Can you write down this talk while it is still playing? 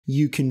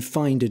You can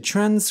find a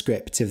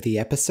transcript of the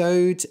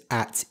episode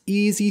at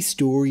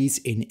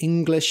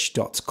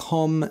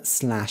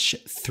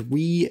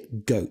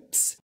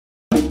easystoriesinenglish.com/3goats.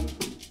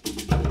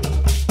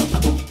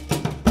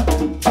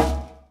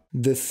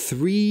 The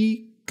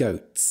Three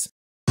Goats.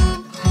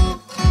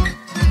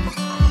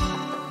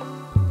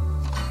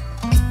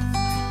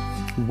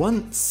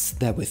 Once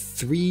there were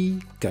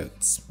 3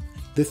 goats.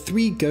 The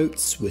 3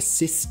 goats were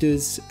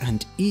sisters,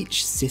 and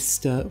each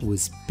sister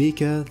was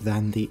bigger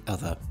than the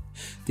other.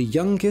 The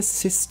youngest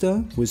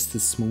sister was the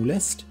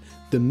smallest,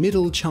 the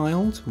middle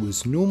child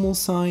was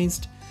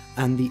normal-sized,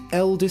 and the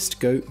eldest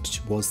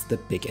goat was the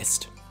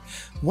biggest.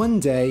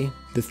 One day,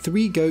 the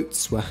 3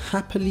 goats were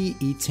happily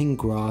eating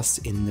grass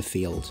in the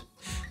field.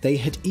 They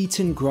had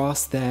eaten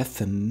grass there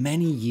for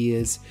many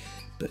years,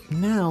 but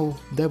now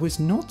there was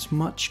not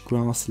much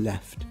grass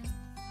left.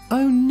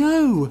 "Oh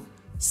no,"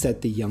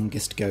 said the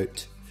youngest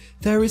goat.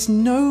 "There is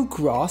no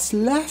grass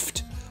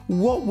left.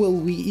 What will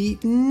we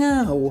eat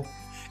now?"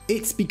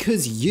 "It's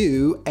because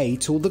you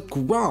ate all the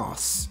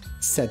grass,"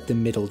 said the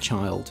middle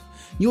child.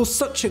 "You're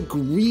such a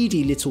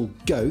greedy little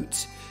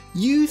goat.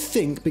 You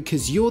think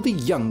because you're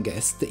the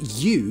youngest that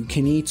you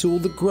can eat all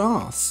the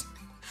grass."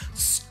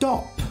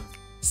 "Stop,"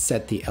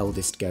 said the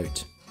eldest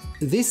goat.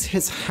 "This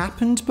has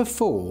happened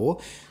before,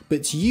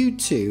 but you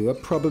two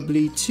are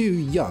probably too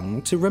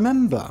young to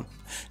remember.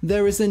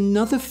 There is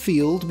another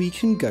field we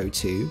can go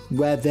to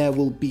where there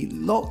will be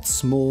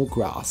lots more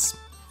grass.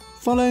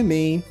 Follow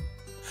me."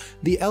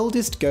 The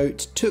eldest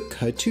goat took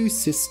her 2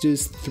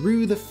 sisters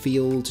through the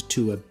field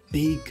to a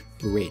big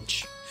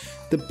bridge.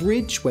 The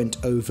bridge went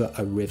over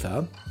a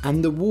river,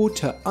 and the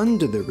water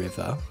under the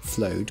river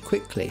flowed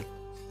quickly.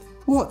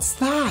 "What's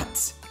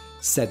that?"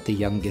 said the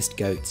youngest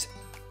goat.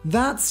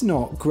 "That's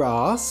not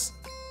grass."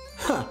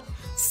 "Ha,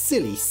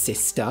 silly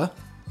sister,"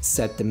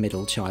 said the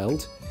middle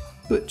child,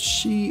 but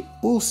she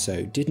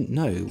also didn't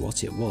know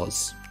what it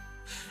was.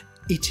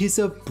 "It is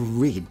a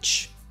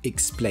bridge,"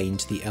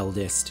 explained the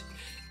eldest.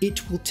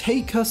 "It will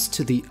take us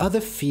to the other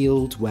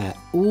field where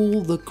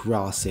all the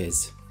grass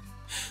is."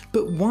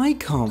 "But why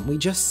can't we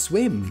just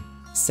swim?"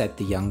 said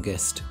the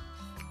youngest.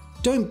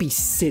 "Don't be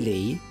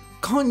silly.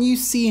 Can't you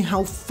see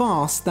how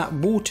fast that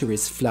water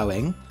is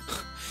flowing?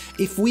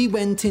 If we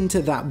went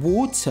into that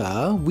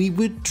water, we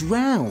would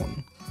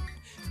drown."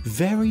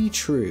 "Very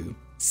true,"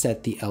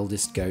 said the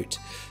eldest goat,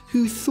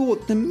 who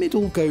thought the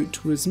middle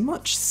goat was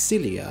much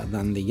sillier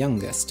than the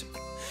youngest.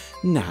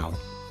 "Now,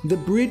 the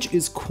bridge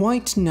is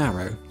quite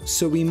narrow,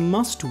 so we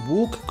must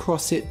walk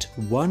across it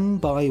one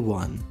by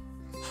one."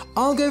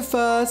 "I'll go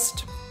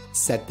first,"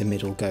 said the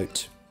middle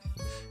goat.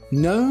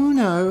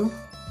 No,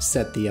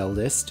 said the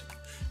eldest.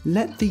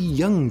 "Let the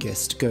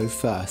youngest go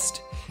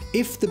first.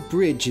 If the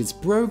bridge is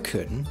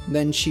broken,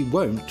 then she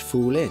won't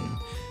fall in.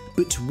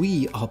 But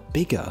we are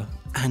bigger,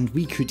 and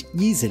we could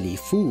easily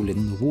fall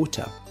in the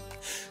water."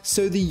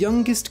 So the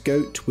youngest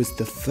goat was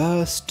the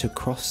first to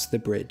cross the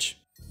bridge.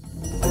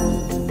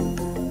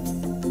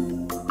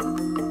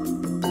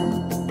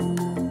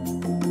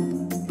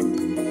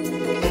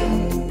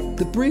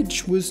 The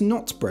bridge was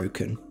not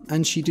broken,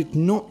 and she did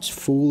not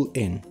fall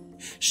in.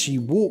 She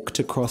walked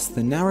across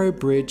the narrow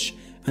bridge,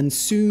 and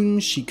soon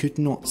she could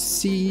not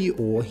see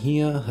or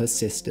hear her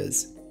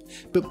sisters.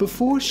 But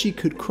before she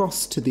could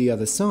cross to the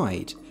other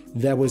side,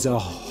 there was a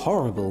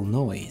horrible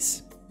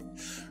noise.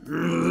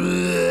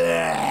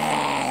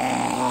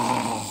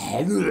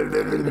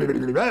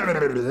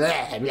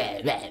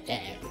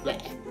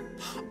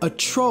 A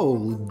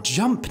troll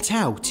jumped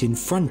out in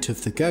front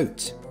of the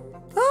goat.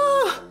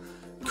 "Ah!"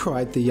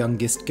 cried the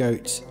youngest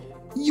goat.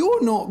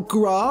 "You're not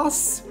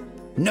grass."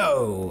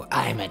 "No,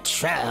 I'm a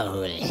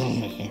troll,"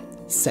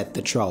 said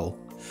the troll.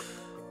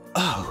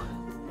 "Oh,"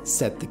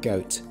 said the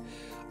goat.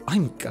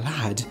 "I'm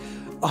glad.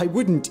 I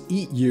wouldn't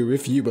eat you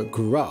if you were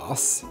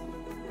grass."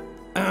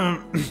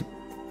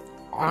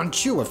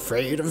 Aren't you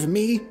afraid of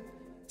me?"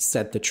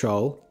 said the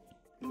troll.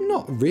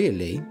 "Not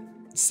really,"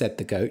 said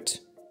the goat.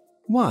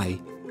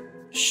 "Why?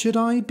 Should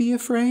I be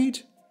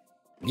afraid?"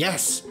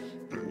 Yes,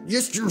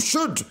 you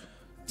should,"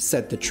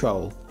 said the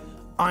troll.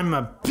 "I'm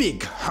a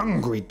big,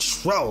 hungry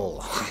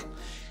troll.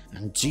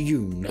 And do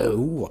you know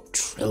what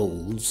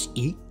trolls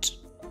eat?"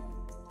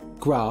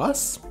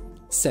 "Grass,"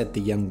 said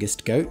the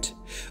youngest goat.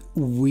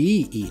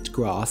 "We eat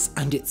grass,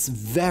 and it's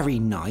very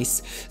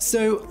nice,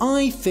 so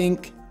I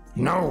think—"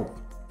 "No,"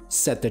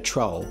 said the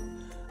troll.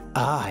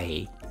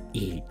 "I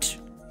eat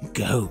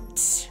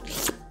goats."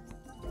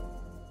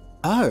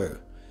 "Oh,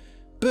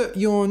 but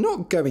you're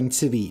not going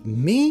to eat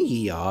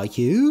me, are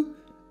you?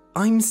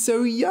 I'm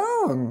so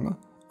young.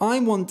 I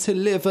want to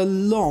live a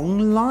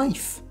long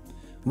life."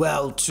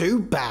 "Well, too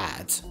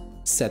bad,"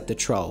 said the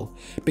troll,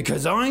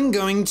 "because I'm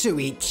going to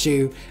eat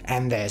you,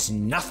 and there's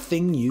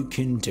nothing you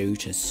can do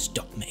to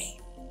stop me."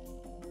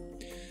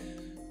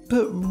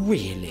 "But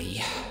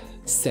really,"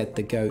 said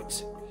the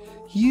goat,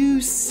 "you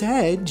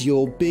said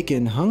you're big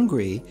and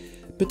hungry,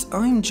 but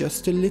I'm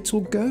just a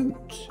little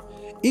goat.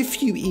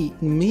 If you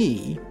eat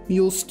me,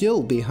 you'll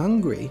still be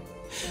hungry.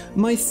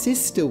 My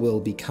sister will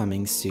be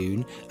coming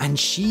soon, and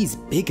she's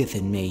bigger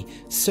than me,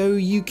 so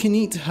you can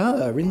eat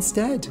her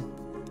instead."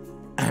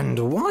 "And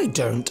why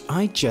don't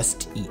I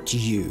just eat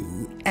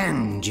you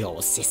and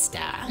your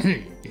sister?"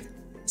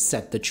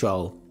 said the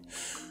troll.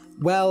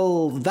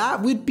 "Well,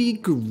 that would be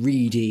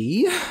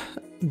greedy,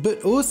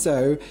 but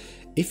also,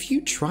 if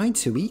you try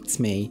to eat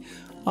me,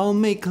 I'll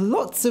make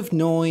lots of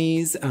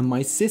noise and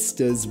my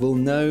sisters will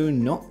know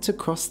not to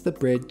cross the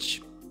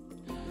bridge."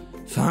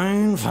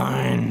 "Fine,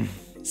 fine,"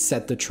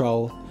 said the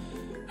troll.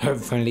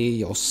 "Hopefully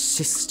your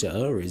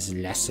sister is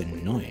less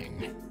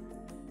annoying."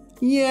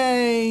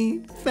 "Yay!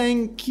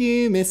 Thank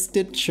you,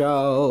 Mr.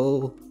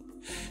 Troll."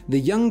 The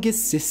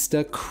youngest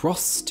sister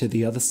crossed to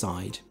the other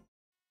side.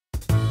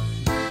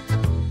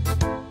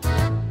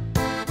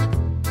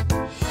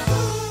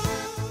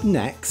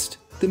 Next,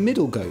 the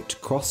middle goat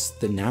crossed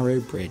the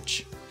narrow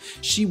bridge.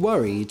 She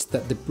worried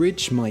that the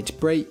bridge might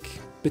break,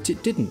 but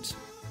it didn't.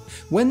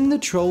 When the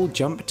troll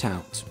jumped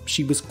out,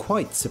 she was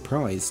quite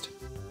surprised.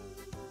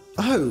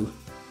 "Oh,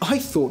 I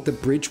thought the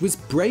bridge was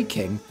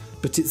breaking,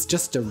 but it's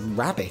just a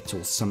rabbit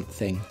or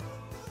something."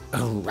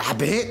 "A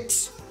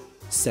rabbit?"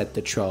 said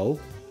the troll.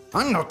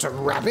 "I'm not a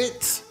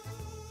rabbit."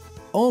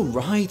 All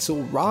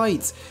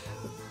right.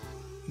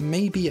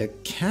 Maybe a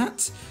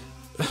cat?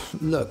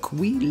 Look,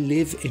 we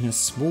live in a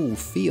small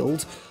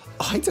field.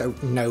 I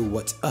don't know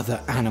what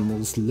other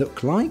animals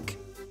look like."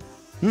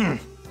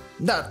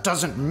 "That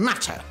doesn't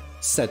matter,"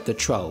 said the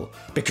troll,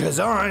 "because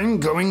I'm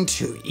going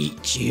to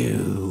eat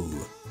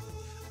you."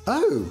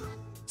 "Oh,"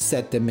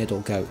 said the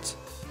middle goat.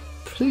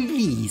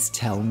 "Please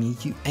tell me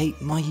you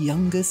ate my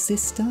younger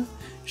sister.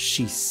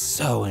 She's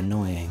so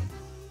annoying."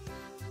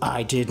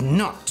 "I did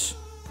not,"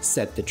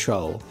 said the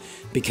troll,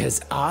 "because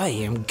I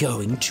am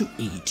going to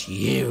eat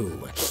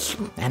you.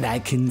 And I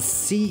can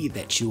see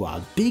that you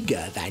are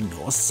bigger than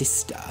your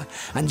sister,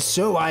 and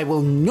so I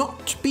will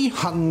not be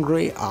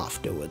hungry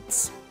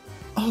afterwards."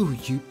 "Oh,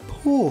 you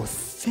poor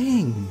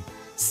thing,"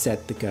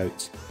 said the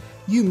goat.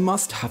 "You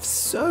must have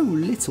so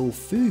little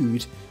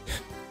food.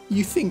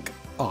 You think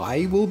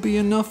I will be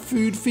enough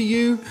food for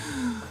you?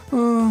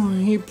 Oh,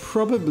 you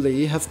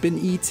probably have been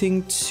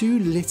eating too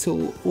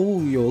little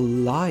all your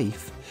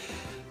life.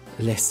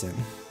 Listen,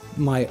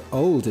 my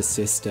older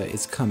sister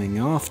is coming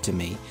after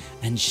me,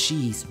 and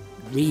she's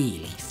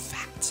really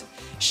fat.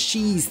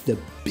 She's the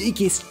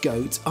biggest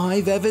goat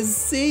I've ever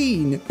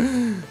seen.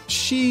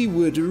 She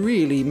would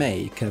really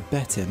make a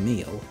better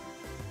meal."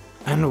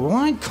 "And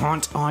why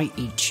can't I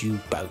eat you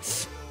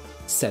both?"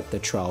 said the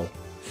troll.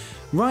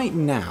 Right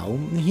now,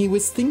 he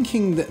was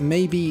thinking that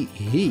maybe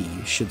he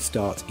should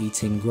start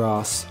eating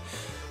grass.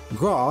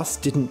 Grass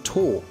didn't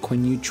talk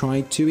when you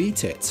tried to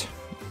eat it.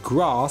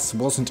 Grass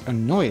wasn't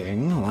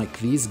annoying like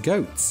these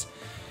goats,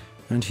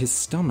 and his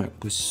stomach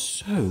was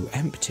so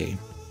empty.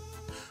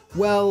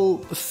 Well,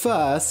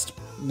 first,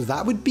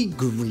 that would be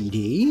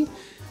greedy,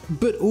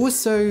 but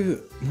also,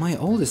 my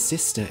older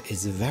sister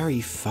is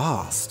very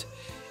fast.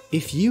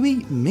 If you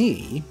eat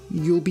me,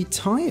 you'll be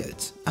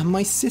tired, and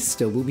my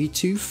sister will be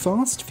too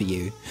fast for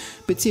you.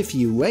 But if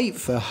you wait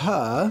for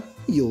her,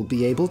 you'll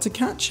be able to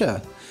catch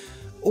her.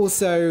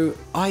 Also,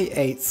 I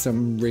ate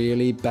some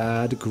really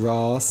bad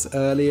grass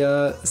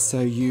earlier,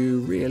 so you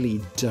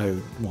really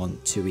don't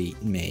want to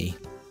eat me."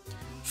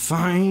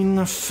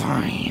 "Fine,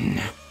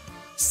 fine,"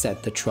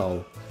 said the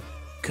troll.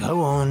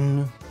 "Go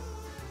on."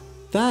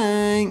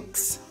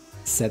 "Thanks,"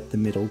 said the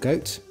middle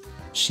goat.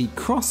 She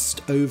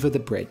crossed over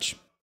the bridge.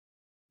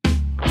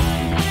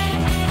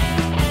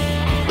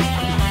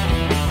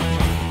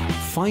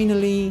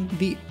 Finally,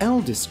 the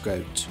eldest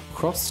goat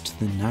crossed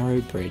the narrow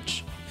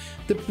bridge.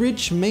 The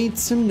bridge made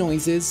some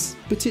noises,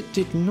 but it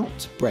did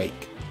not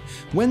break.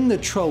 When the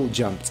troll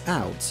jumped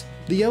out,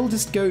 the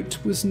eldest goat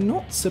was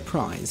not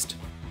surprised.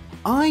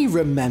 "I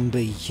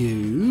remember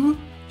you,"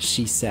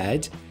 she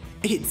said.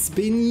 "It's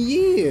been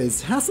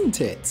years, hasn't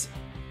it?"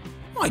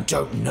 "I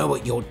don't know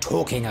what you're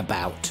talking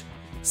about,"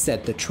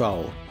 said the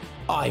troll.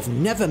 "I've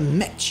never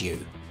met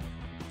you."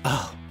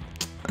 "Oh,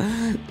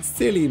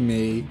 silly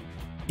me.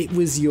 It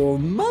was your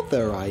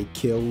mother I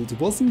killed,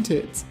 wasn't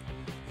it?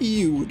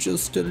 You were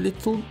just a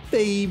little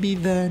baby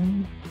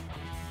then."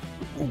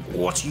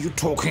 "What are you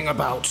talking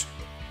about?"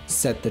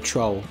 said the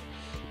troll.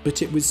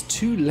 But it was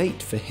too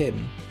late for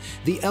him.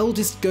 The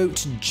eldest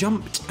goat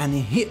jumped and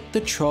hit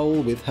the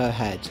troll with her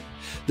head.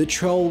 The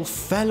troll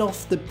fell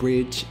off the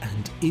bridge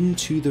and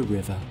into the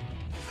river.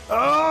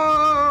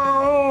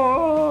 "Oh!"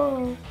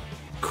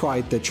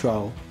 cried the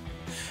troll.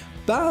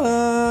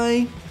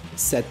 "Bye,"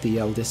 said the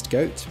eldest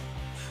goat.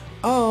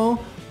 "Oh,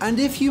 and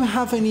if you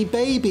have any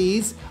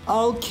babies,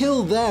 I'll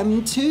kill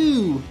them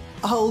too.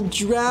 I'll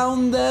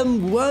drown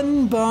them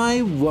one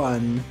by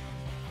one."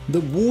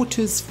 The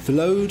waters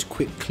flowed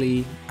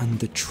quickly and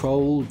the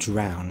troll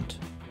drowned.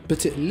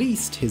 But at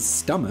least his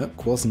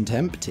stomach wasn't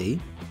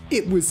empty.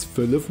 It was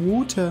full of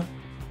water.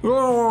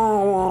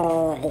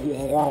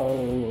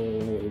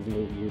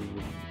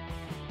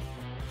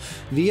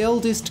 The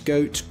eldest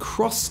goat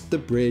crossed the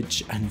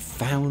bridge and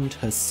found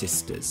her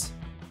sisters.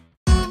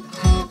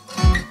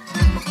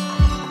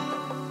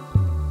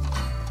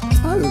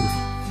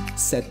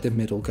 said the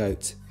middle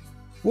goat.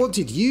 What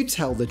did you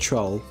tell the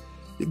troll?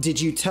 Did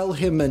you tell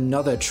him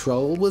another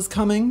troll was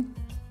coming?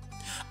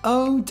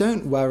 Oh,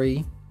 don't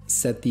worry,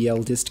 said the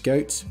eldest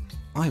goat.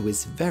 I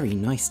was very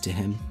nice to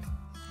him.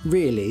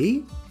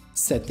 Really?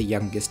 Said the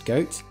youngest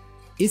goat.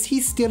 Is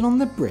he still on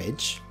the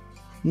bridge?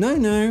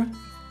 No,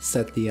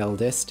 said the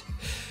eldest.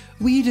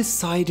 We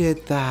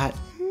decided that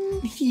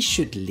he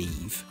should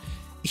leave.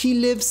 He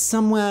lives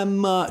somewhere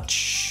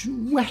much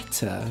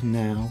wetter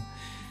now.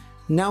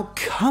 Now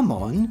come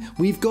on,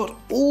 we've got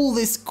all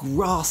this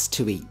grass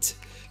to eat.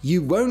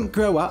 You won't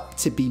grow up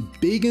to be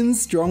big and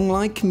strong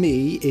like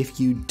me if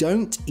you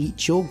don't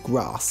eat your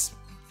grass.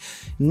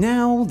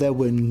 Now there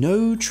were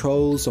no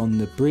trolls on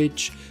the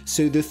bridge,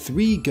 so the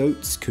three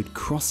goats could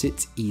cross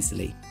it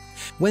easily.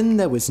 When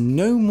there was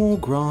no more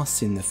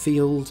grass in the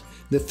field,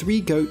 the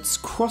three goats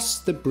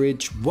crossed the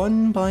bridge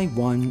one by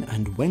one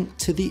and went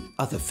to the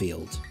other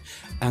field.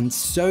 And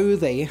so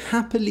they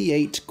happily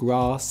ate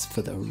grass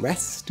for the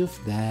rest of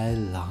their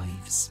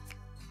lives.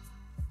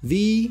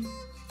 The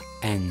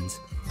end.